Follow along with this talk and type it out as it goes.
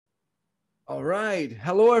All right.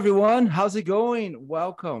 Hello, everyone. How's it going?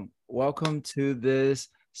 Welcome. Welcome to this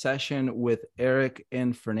session with Eric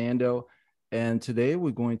and Fernando. And today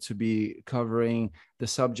we're going to be covering the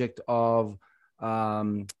subject of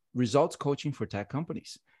results coaching for tech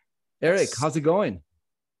companies. Eric, Yes. how's it going?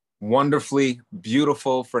 Wonderfully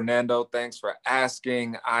beautiful, Fernando. Thanks for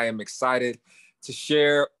asking. I am excited to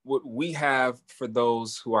share what we have for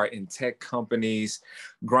those who are in tech companies,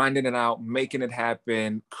 grinding it out, making it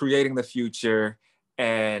happen, creating the future,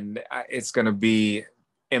 and it's going to be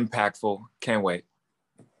impactful. Can't wait.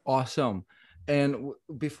 Awesome. And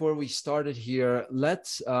before we started here,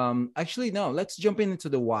 let's actually, no, let's jump into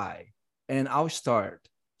the why. And I'll start.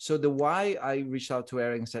 So the why I reached out to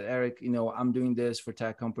Eric and said, Eric, I'm doing this for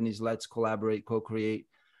tech companies. Let's collaborate, co-create.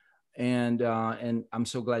 And I'm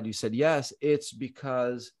so glad you said yes. It's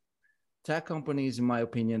because tech companies, in my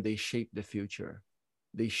opinion, they shape the future.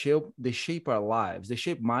 They shape our lives. They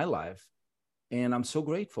shape my life. And I'm so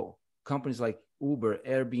grateful. Companies like Uber,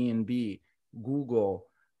 Airbnb, Google,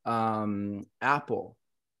 Apple.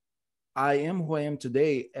 I am who I am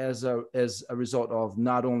today as a result of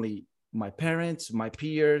not only my parents, my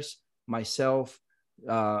peers, myself,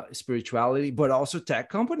 spirituality, but also tech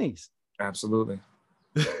companies. Absolutely.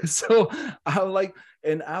 So I like,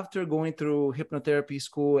 and after going through hypnotherapy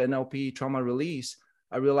school, NLP, trauma release,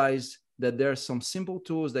 I realized that there are some simple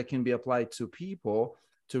tools that can be applied to people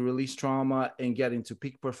to release trauma and get into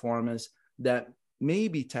peak performance that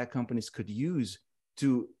maybe tech companies could use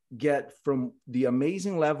to get from the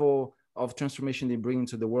amazing level of transformation they bring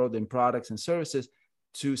into the world in products and services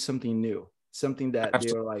to something new, something that they're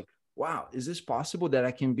Absolutely. like, wow, is this possible that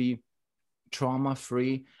I can be trauma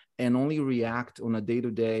free and only react on a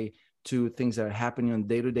day-to-day to things that are happening on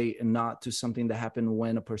day-to-day and not to something that happened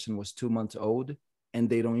when a person was 2 months old and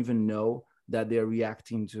they don't even know that they're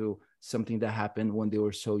reacting to something that happened when they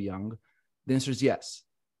were so young? The answer is yes,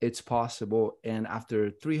 it's possible. And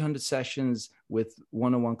after 300 sessions with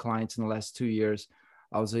one-on-one clients in the last 2 years,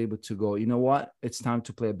 I was able to go, you know what, it's time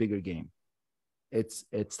to play a bigger game. It's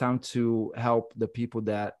time to help the people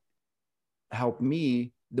that help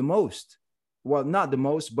me the most. Well, not the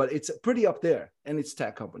most, but it's pretty up there, and it's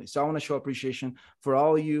tech companies. So I want to show appreciation for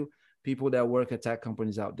all you people that work at tech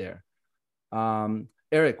companies out there.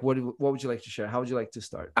 Eric, what would you like to share? How would you like to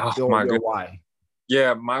start? Oh Your my your goodness. why?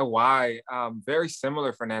 Yeah, my why. Very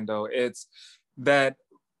similar, Fernando. It's that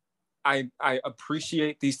I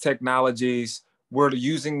appreciate these technologies. We're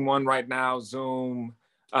using one right now, Zoom,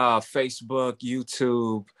 Facebook,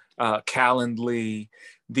 YouTube, Calendly.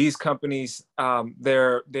 These companies,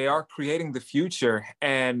 they are creating the future.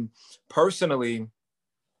 And personally,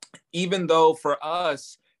 even though for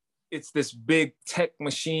us, it's this big tech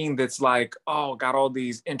machine that's like, oh, got all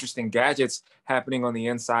these interesting gadgets happening on the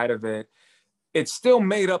inside of it. It's still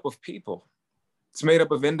made up of people. It's made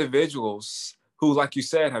up of individuals who, like you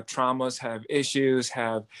said, have traumas, have issues,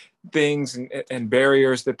 have things and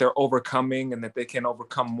barriers that they're overcoming and that they can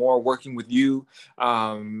overcome more working with you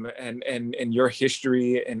and your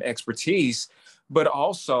history and expertise. But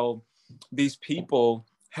also, these people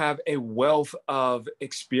have a wealth of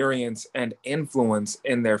experience and influence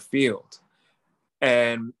in their field.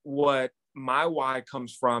 And what my why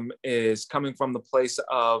comes from is coming from the place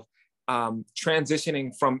of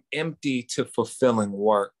transitioning from empty to fulfilling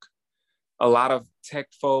work. A lot of tech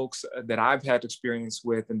folks that I've had experience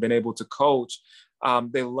with and been able to coach,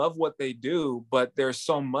 they love what they do, but there's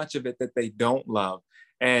so much of it that they don't love.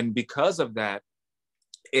 And because of that,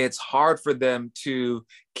 it's hard for them to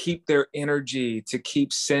keep their energy, to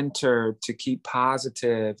keep centered, to keep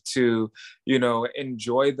positive, to,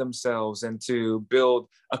 enjoy themselves and to build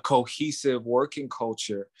a cohesive working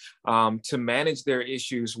culture, to manage their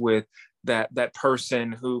issues with that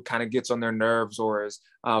person who kind of gets on their nerves or is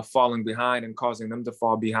falling behind and causing them to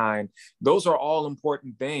fall behind. Those are all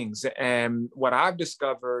important things. And what I've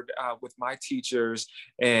discovered with my teachers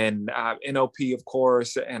and NLP, of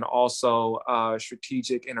course, and also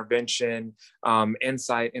strategic intervention,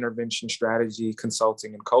 insight intervention strategy,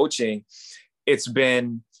 consulting and coaching, it's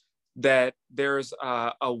been that there's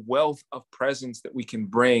a wealth of presence that we can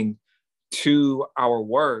bring to our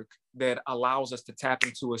work that allows us to tap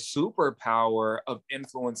into a superpower of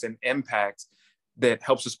influence and impact that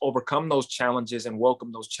helps us overcome those challenges and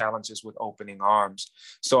welcome those challenges with opening arms.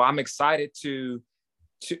 So I'm excited to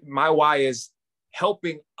my why is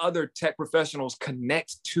helping other tech professionals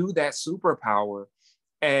connect to that superpower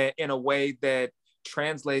and in a way that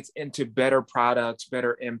translates into better products,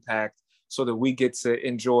 better impact, so that we get to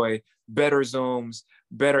enjoy better Zooms,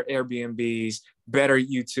 better Airbnbs, better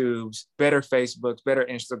YouTubes, better Facebooks, better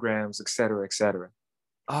Instagrams, et cetera, et cetera.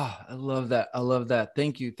 Oh, I love that. I love that.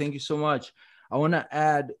 Thank you. Thank you so much. I want to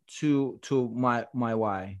add to my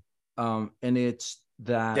why. And it's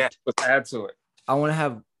Yeah, that let's add to it. I want to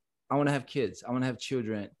have I want to have kids. I want to have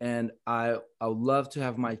children. And I would love to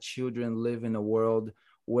have my children live in a world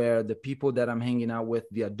where the people that I'm hanging out with,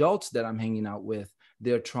 the adults that I'm hanging out with,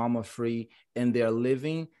 they're trauma free and they're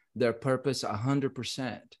living their purpose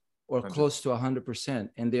 100% or 100. close to 100%.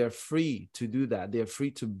 And they're free to do that. They're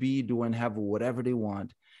free to be, do, and have whatever they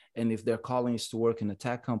want. And if their calling is to work in a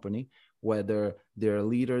tech company, whether they're a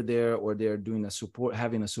leader there or they're doing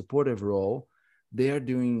having a supportive role, they are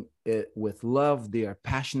doing it with love. They are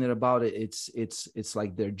passionate about it. It's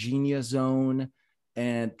like their genius zone.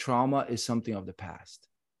 And trauma is something of the past.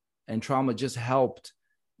 And trauma just helped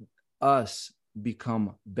us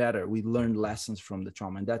become better. We learned lessons from the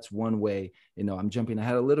trauma. And that's one way, I'm jumping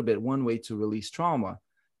ahead a little bit. One way to release trauma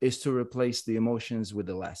is to replace the emotions with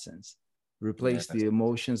the lessons, replace Yes. the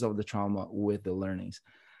emotions of the trauma with the learnings.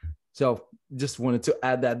 So just wanted to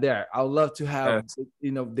add that there. I would love to have, Yes.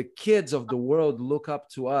 the kids of the world look up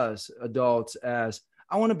to us adults as,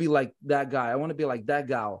 I want to be like that guy. I want to be like that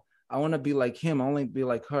gal. I want to be like him. I want to be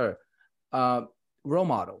like her. Role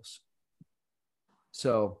models.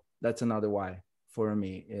 So that's another why for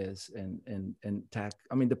me is in tech.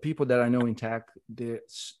 I mean, the people that I know in tech, the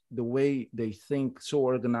way they think, so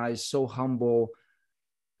organized, so humble,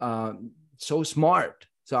 so smart.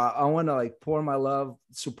 So I want to like pour my love,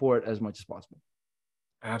 support as much as possible.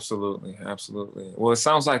 Absolutely. Absolutely. Well, it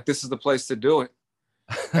sounds like this is the place to do it.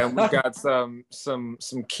 And we've got some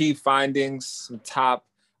key findings, some top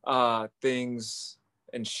things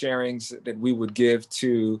and sharings that we would give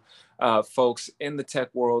to folks in the tech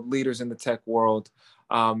world, leaders in the tech world.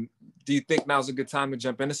 Do you think now's a good time to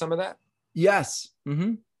jump into some of that? Yes.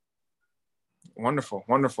 Mm-hmm. Wonderful,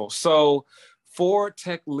 wonderful. So for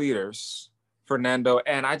tech leaders, Fernando,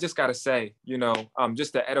 and I just got to say,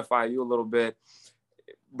 just to edify you a little bit,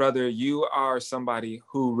 brother, you are somebody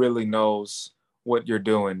who really knows what you're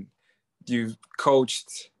doing. You've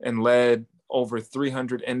coached and led over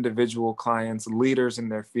 300 individual clients, leaders in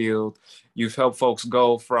their field. You've helped folks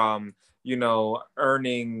go from,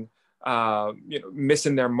 earning,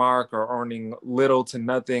 missing their mark or earning little to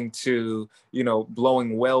nothing to,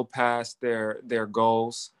 blowing well past their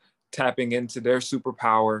goals, tapping into their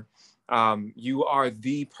superpower. You are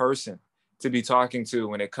the person to be talking to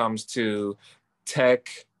when it comes to tech,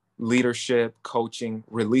 leadership, coaching,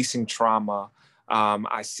 releasing trauma.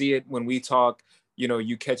 I see it when we talk.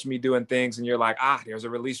 You catch me doing things and you're like, there's a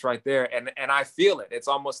release right there. And I feel it. It's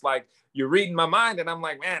almost like you're reading my mind and I'm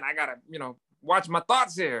like, man, I gotta, watch my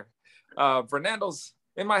thoughts here. Fernando's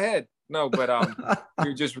in my head. No, but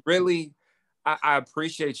you're just really, I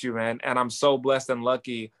appreciate you, man. And I'm so blessed and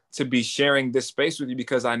lucky to be sharing this space with you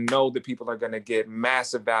because I know that people are going to get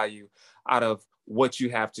massive value out of what you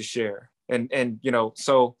have to share. And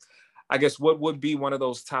so I guess what would be one of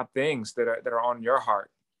those top things that are on your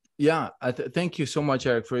heart? Yeah, thank you so much,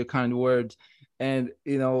 Eric, for your kind words. And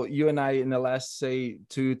you and I in the last, say,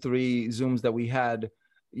 2-3 Zooms that we had,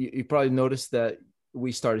 you probably noticed that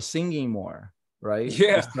we started singing more, right? We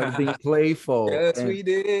Yeah. started being playful. Yes, And we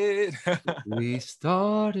did. we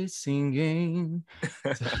started singing.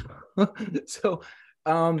 So,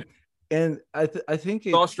 and I think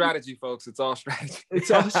It's all strategy, folks. It's all strategy.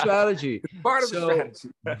 it's all strategy. It's part of the So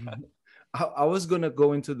strategy. I was going to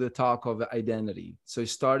go into the talk of identity. So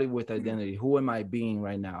starting with identity, who am I being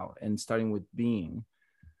right now? And starting with being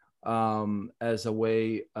as a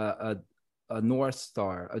way, a North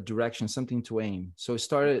Star, a direction, something to aim. So it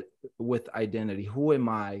started with identity. Who am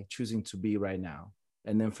I choosing to be right now?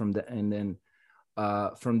 And then from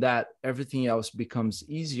that, everything else becomes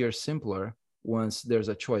easier, simpler once there's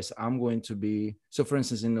a choice. I'm going to be, so for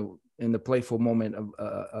instance, in the playful moment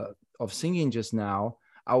of singing just now,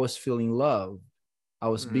 I was feeling love. I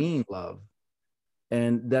was being loved.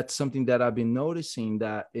 And that's something that I've been noticing,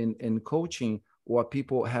 that in coaching, what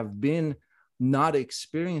people have been not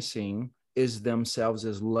experiencing is themselves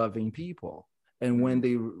as loving people. And when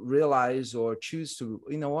they realize or choose to,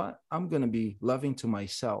 what, I'm going to be loving to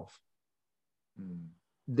myself,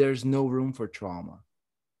 there's no room for trauma.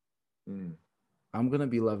 I'm going to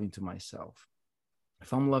be loving to myself.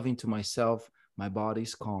 If I'm loving to myself, my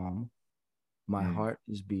body's calm. My heart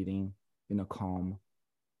is beating in a calm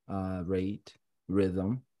rate,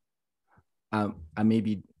 rhythm. I may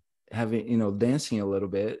be having, dancing a little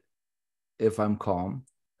bit if I'm calm.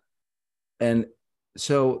 And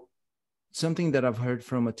so something that I've heard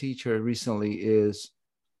from a teacher recently is,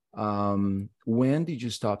 when did you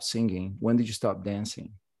stop singing? When did you stop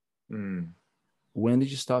dancing? When did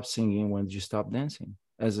you stop singing? When did you stop dancing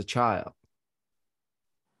as a child?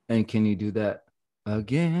 And can you do that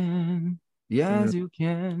again? Mm, Yes, you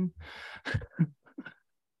can.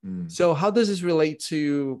 mm. So how does this relate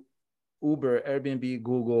to Uber, Airbnb,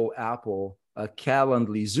 Google, Apple,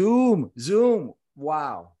 Calendly, Zoom?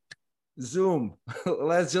 Wow. Zoom.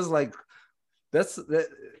 Let's just like, that's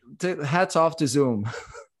that, hats off to Zoom.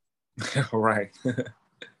 Right.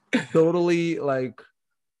 Totally like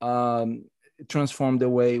um transform the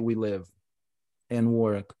way we live and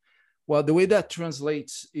work. Well, the way that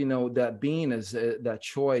translates, that being is that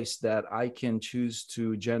choice that I can choose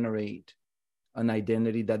to generate an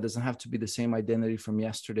identity that doesn't have to be the same identity from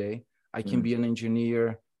yesterday. I can Mm, be an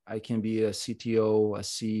engineer, I can be a CTO, a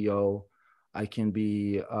CEO, I can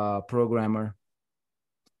be a programmer,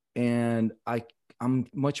 and I'm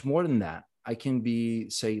much more than that. I can be,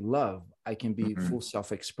 say, love. I can be mm. full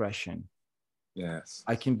self-expression. Yes.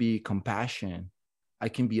 I can be compassion. I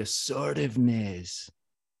can be assertiveness.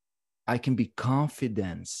 I can be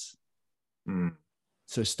confidence. Mm.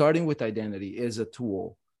 So starting with identity is a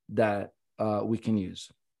tool that we can use.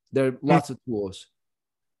 There are lots of tools.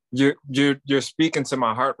 You're speaking to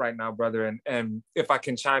my heart right now, brother. And if I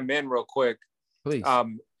can chime in real quick, Please.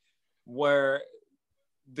 um, where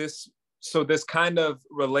this so this kind of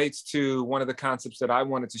relates to one of the concepts that I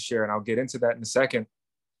wanted to share, and I'll get into that in a second.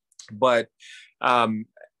 But um,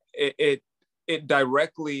 it it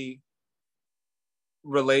directly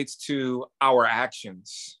relates to our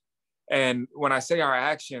actions. And when I say our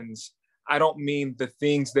actions, I don't mean the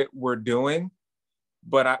things that we're doing,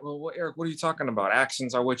 but Eric, what are you talking about?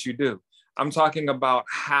 Actions are what you do. I'm talking about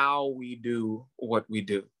how we do what we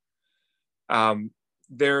do. Um,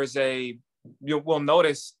 there's a, you will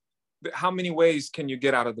notice how many ways can you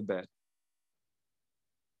get out of the bed?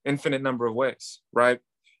 Infinite number of ways, right?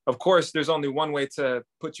 Of course, there's only one way to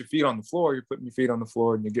put your feet on the floor. You're putting your feet on the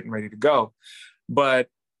floor and you're getting ready to go. But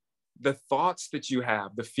the thoughts that you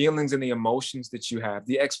have, the feelings and the emotions that you have,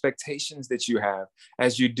 the expectations that you have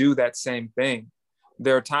as you do that same thing.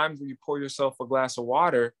 There are times where you pour yourself a glass of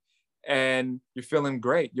water and you're feeling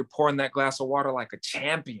great. You're pouring that glass of water like a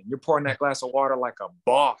champion. You're pouring that glass of water like a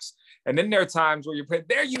boss. And then there are times where you put,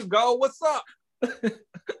 there you go, what's up? I'm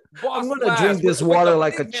Boss gonna glass drink this with the water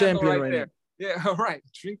like a big handle champion right right now. there. Yeah, right.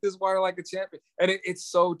 Drink this water like a champion. And it's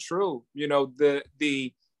so true. You know, the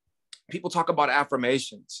people talk about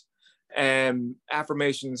affirmations, and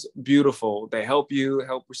affirmations, beautiful. They help you,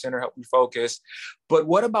 help you center, help you focus. But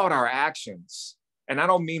what about our actions? And I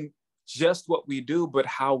don't mean just what we do, but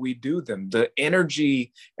how we do them, the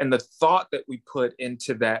energy and the thought that we put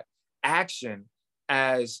into that action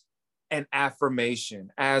as an affirmation,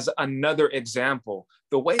 as another example.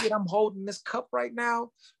 The way that I'm holding this cup right now,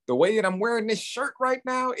 the way that I'm wearing this shirt right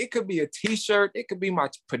now, it could be a t-shirt, it could be my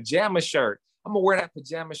pajama shirt. I'm gonna wear that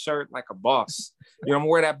pajama shirt like a boss. You know, I'm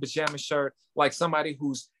gonna wear that pajama shirt like somebody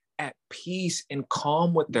who's at peace and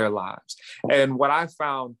calm with their lives. And what I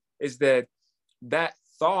found is that that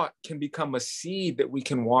thought can become a seed that we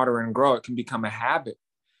can water and grow. It can become a habit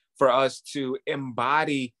for us to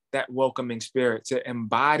embody that welcoming spirit, to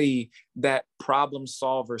embody that problem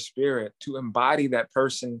solver spirit, to embody that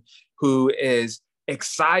person who is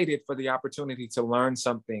excited for the opportunity to learn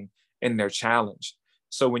something in their challenge.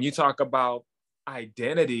 So when you talk about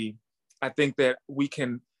identity, I think that we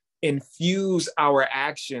can infuse our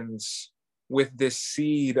actions with this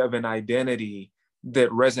seed of an identity that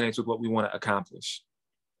resonates with what we want to accomplish.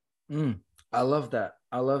 Mm, I love that.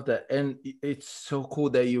 I love that. And it's so cool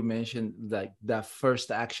that you mentioned like that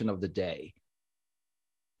first action of the day,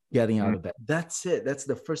 getting out Mm, of bed. That's it. That's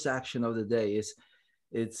the first action of the day. It's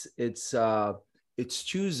it's uh it's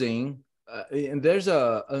choosing, and there's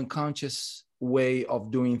a unconscious way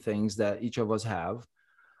of doing things that each of us have.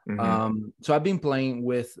 mm-hmm, So I've been playing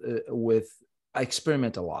with I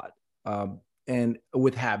experiment a lot, and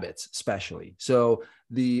with habits especially. So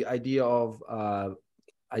the idea of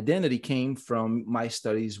identity came from my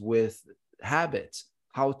studies with habits,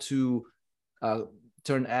 how to uh,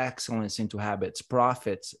 turn excellence into habits,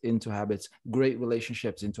 profits into habits, great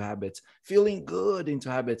relationships into habits, feeling good into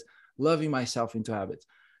habits, loving myself into habits.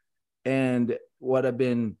 And what I've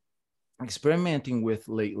been experimenting with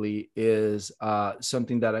lately is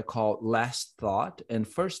something that I call last thought and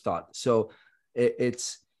first thought. So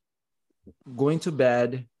it's going to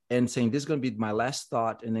bed and saying, this is going to be my last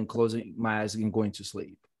thought, and then closing my eyes and going to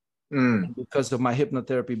sleep. mm. And because of my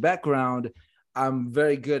hypnotherapy background, I'm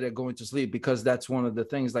very good at going to sleep, because that's one of the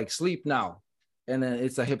things, like sleep now. And then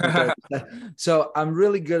it's a hypnotherapy. So I'm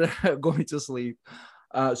really good at going to sleep.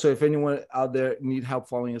 So if anyone out there need help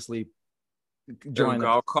falling asleep, There we join go.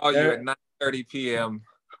 us. I'll call you at There, 9:30 p.m.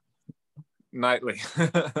 nightly.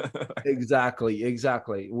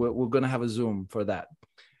 exactly. We're going to have a Zoom for that.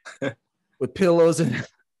 with pillows. And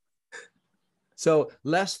so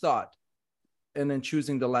less thought, and then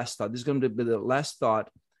choosing the last thought. This is going to be the last thought.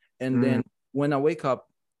 And then when I wake up,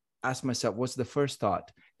 ask myself, what's the first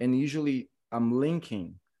thought? And usually I'm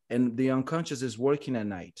linking, and the unconscious is working at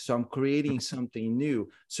night. So I'm creating something new.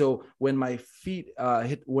 So when my feet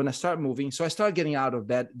when I start moving, so I start getting out of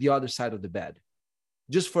bed, the other side of the bed,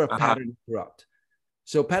 just for a pattern interrupt.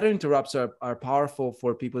 So pattern interrupts are powerful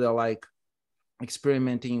for people that like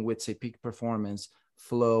experimenting with, say, peak performance,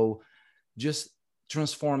 flow, just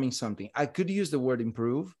transforming something. I could use the word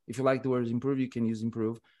improve. If you like the word improve, you can use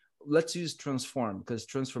improve. Let's use transform, because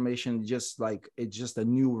transformation, just like, it's just a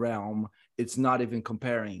new realm. It's not even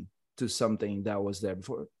comparing to something that was there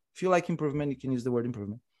before. If you like improvement, you can use the word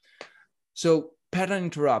improvement. So pattern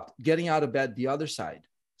interrupt, getting out of bed the other side.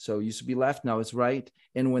 So it used to be left, now it's right.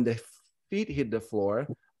 And when the feet hit the floor,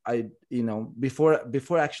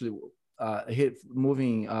 before actually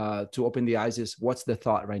moving to open the eyes, is what's the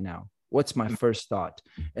thought right now? What's my first thought?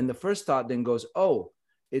 And the first thought then goes, oh,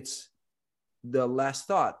 it's the last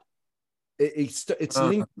thought. It's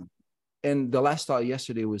linked. And the last thought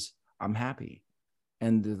yesterday was, I'm happy.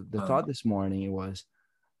 And the thought this morning was,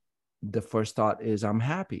 the first thought is, I'm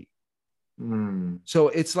happy. So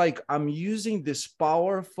it's like I'm using this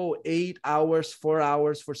powerful 8 hours, 4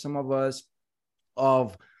 hours for some of us,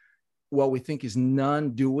 of what we think is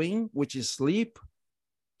non-doing, which is sleep,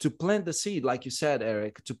 to plant the seed, like you said,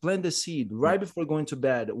 Eric, to plant the seed right before going to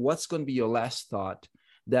bed. What's going to be your last thought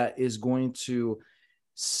that is going to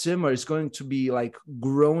simmer? It's going to be like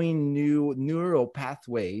growing new neural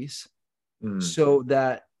pathways, so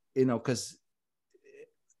that, because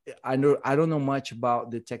I don't know much about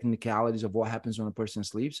the technicalities of what happens when a person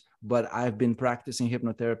sleeps, but I've been practicing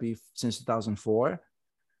hypnotherapy since 2004.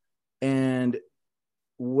 And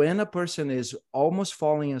when a person is almost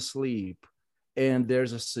falling asleep and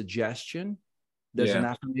there's a suggestion, there's an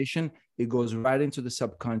affirmation, it goes right into the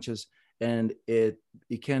subconscious, and it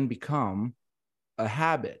can become a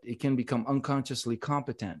habit. It can become unconsciously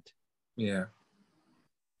competent. Yeah.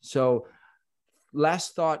 So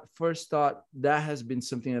last thought, first thought, that has been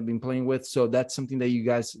something I've been playing with. So that's something that you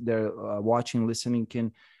guys that are watching, listening,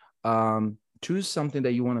 can choose something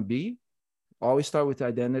that you want to be. Always start with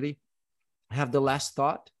identity. Have the last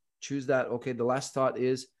thought. Choose that. Okay, the last thought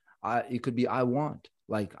is, it could be, I want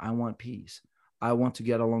peace. I want to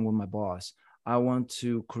get along with my boss. I want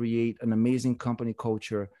to create an amazing company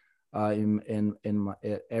culture in my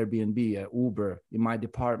Airbnb, at Uber, in my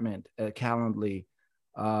department, at Calendly.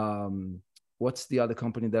 What's the other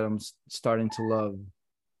company that I'm starting to love?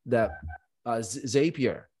 That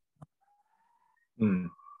Zapier.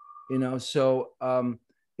 So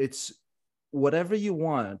it's whatever you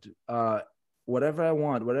want, whatever I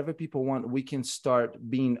want, whatever people want. We can start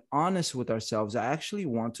being honest with ourselves. I actually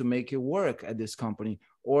want to make it work at this company,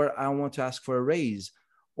 or I want to ask for a raise,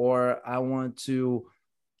 or I want to,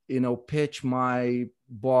 pitch my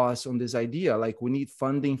boss on this idea. Like, we need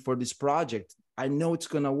funding for this project. I know it's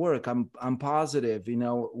going to work. I'm positive,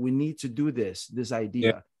 we need to do this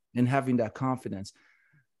idea, and having that confidence.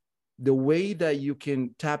 The way that you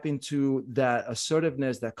can tap into that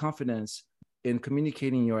assertiveness, that confidence in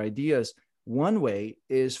communicating your ideas, one way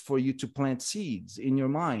is for you to plant seeds in your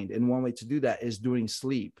mind. And one way to do that is during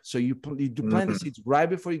sleep. So you plant the seeds right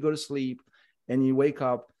before you go to sleep, and you wake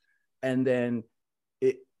up, and then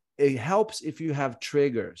it helps if you have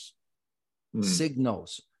triggers,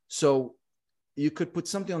 signals. So you could put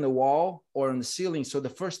something on the wall or on the ceiling. So the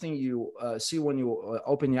first thing you see when you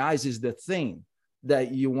open your eyes is the thing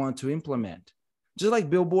that you want to implement. Just like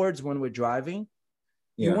billboards when we're driving,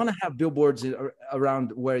 you want to have billboards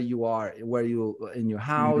around where you are, in your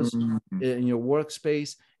house, in your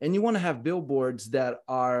workspace, and you want to have billboards that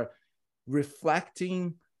are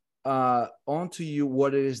reflecting onto you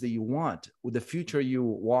what it is that you want, with the future you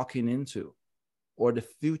walking into, or the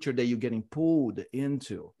future that you're getting pulled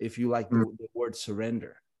into. If you like the word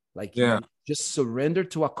surrender, like you just surrender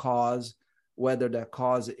to a cause, whether that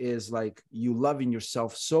cause is like you loving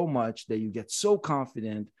yourself so much that you get so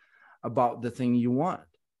confident about the thing you want,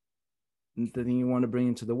 the thing you want to bring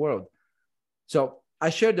into the world. So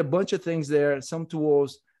I shared a bunch of things there, some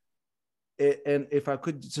tools. And if I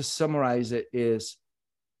could just summarize it, is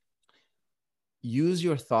use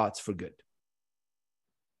your thoughts for good.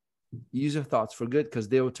 Use your thoughts for good, because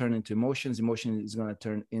they will turn into emotions. Emotion is going to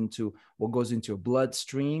turn into what goes into your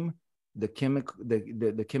bloodstream, the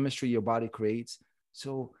chemistry your body creates.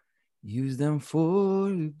 So use them for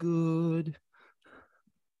good.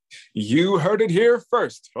 You heard it here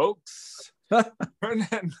first, folks.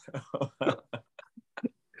 Fernando.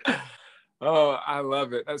 Oh, I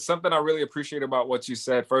love it. That's something I really appreciate about what you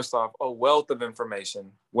said. First off, a wealth of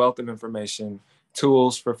information,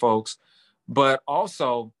 tools for folks. But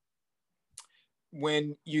also,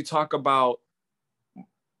 when you talk about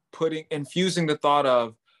infusing the thought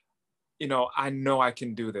of, I know I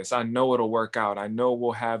can do this. I know it'll work out. I know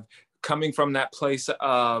we'll have, coming from that place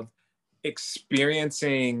of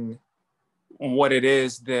experiencing what it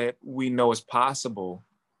is that we know is possible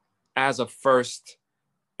as a first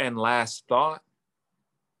and last thought.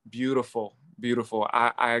 Beautiful, beautiful.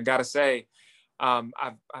 I gotta say, I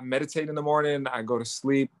meditate in the morning. I go to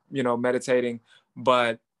sleep, meditating,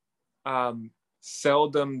 but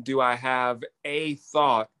seldom do I have a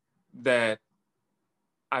thought that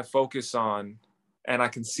I focus on, and I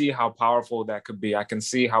can see how powerful that could be. I can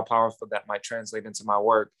see how powerful that might translate into my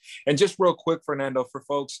work. And just real quick, Fernando, for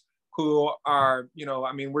folks who are,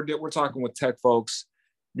 I mean, we're talking with tech folks,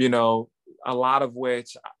 a lot of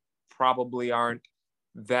which probably aren't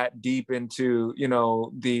that deep into,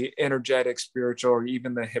 the energetic, spiritual, or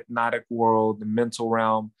even the hypnotic world, the mental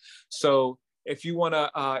realm. So if you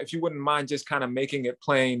wouldn't mind just kind of making it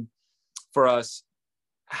plain for us,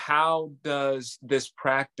 how does this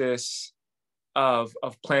practice of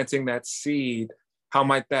planting that seed, how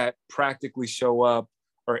might that practically show up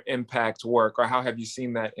or impact work, or how have you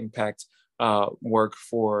seen that impact work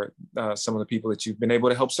for some of the people that you've been able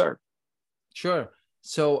to help serve? Sure.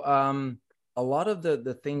 So a lot of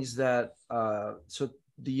the things that so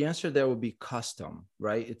the answer there would be custom,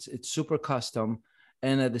 right? It's super custom,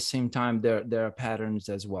 and at the same time there are patterns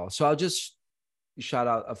as well. So I'll just shout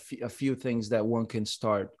out a few things that one can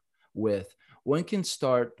start with. One can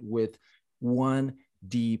start with one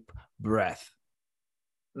deep breath.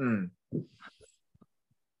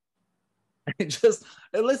 Just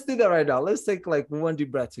let's do that right now. Let's take like one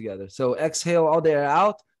deep breath together. So exhale all the air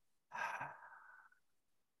out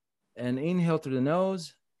and inhale through the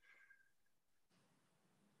nose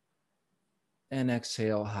and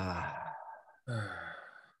exhale.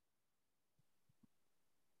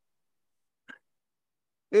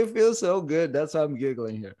 It feels so good. That's why I'm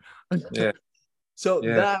giggling here. Yeah. So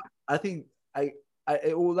Yeah. that, I think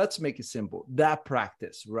well, let's make it simple. That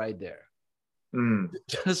practice right there.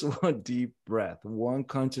 Just one deep breath, one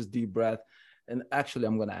conscious deep breath. And actually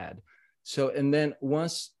I'm going to add. So, and then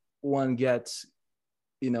once one gets,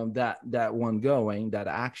 that one going, that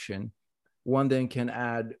action, one then can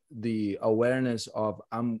add the awareness of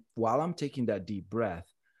while I'm taking that deep breath,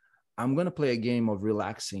 I'm going to play a game of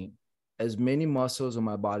relaxing as many muscles on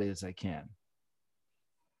my body as I can.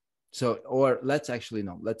 So, or let's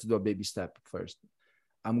do a baby step first.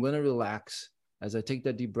 I'm going to relax. As I take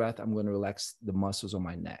that deep breath, I'm going to relax the muscles on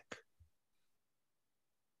my neck.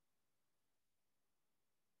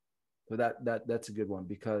 So that's a good one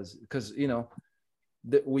because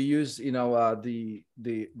we use the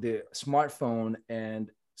smartphone,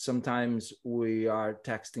 and sometimes we are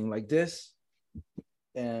texting like this,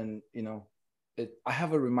 and I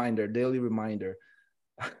have a reminder, daily reminder.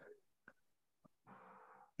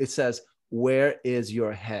 It says, "Where is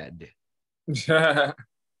your head?"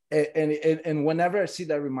 and whenever I see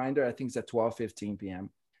that reminder, I think it's at 12:15 p.m.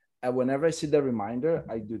 And whenever I see that reminder,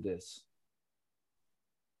 I do this.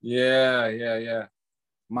 Yeah.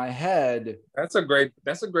 My head. That's a great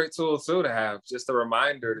tool too to have, just a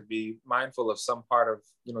reminder to be mindful of some part of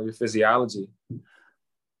your physiology.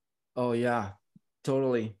 Oh yeah,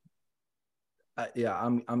 totally. Yeah,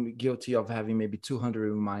 I'm guilty of having maybe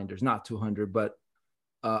 200 reminders, not 200, but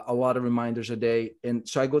a lot of reminders a day. And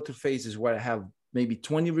so I go through phases where I have maybe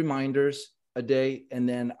 20 reminders a day, and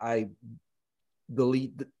then I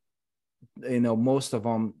delete most of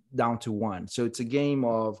them down to one. So it's a game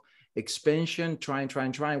of expansion, trying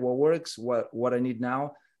what works, what I need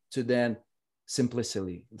now, to then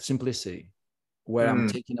simplicity, where I'm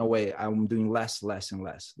taking away, I'm doing less and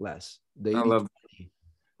less. The 80,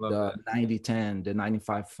 the 90-10, the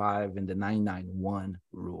 95-5, and the 99-1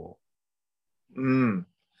 rule.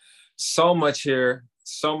 So much here,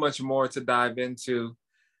 so much more to dive into.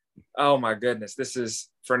 Oh my goodness, this is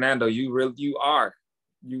Fernando. You are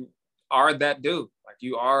that dude. Like,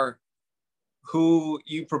 you are who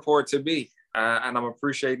you purport to be, and I'm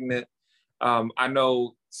appreciating it. I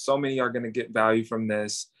know so many are going to get value from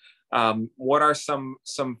this. What are some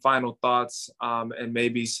final thoughts, and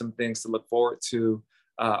maybe some things to look forward to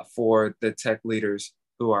for the tech leaders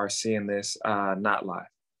who are seeing this not live?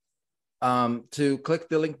 To click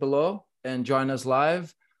the link below and join us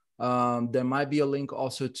live. There might be a link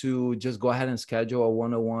also to just go ahead and schedule a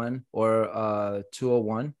 101 or a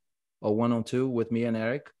 201 or 102 with me and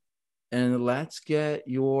Eric. And let's get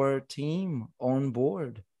your team on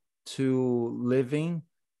board to living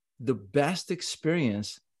the best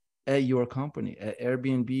experience at your company, at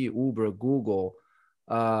Airbnb, Uber, Google,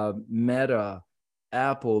 Meta,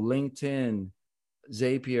 Apple, LinkedIn,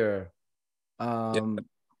 Zapier, Yeah.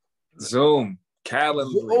 Zoom, oh,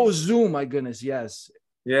 Calendly. Zoom, my goodness, yes.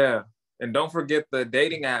 Yeah. And don't forget the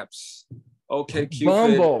dating apps. Okay, Cupid,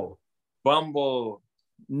 Bumble. Bumble.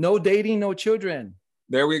 No dating, no children.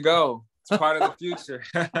 There we go. It's part of the future.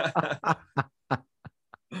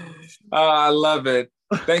 I love it.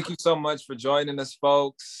 Thank you so much for joining us,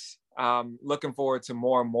 folks. Looking forward to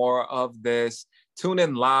more and more of this. Tune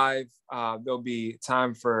in live. There'll be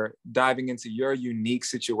time for diving into your unique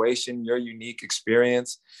situation, your unique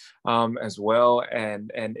experience as well.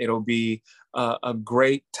 And it'll be a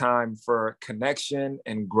great time for connection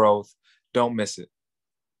and growth. Don't miss it.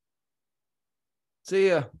 See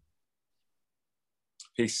ya.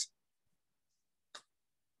 Peace.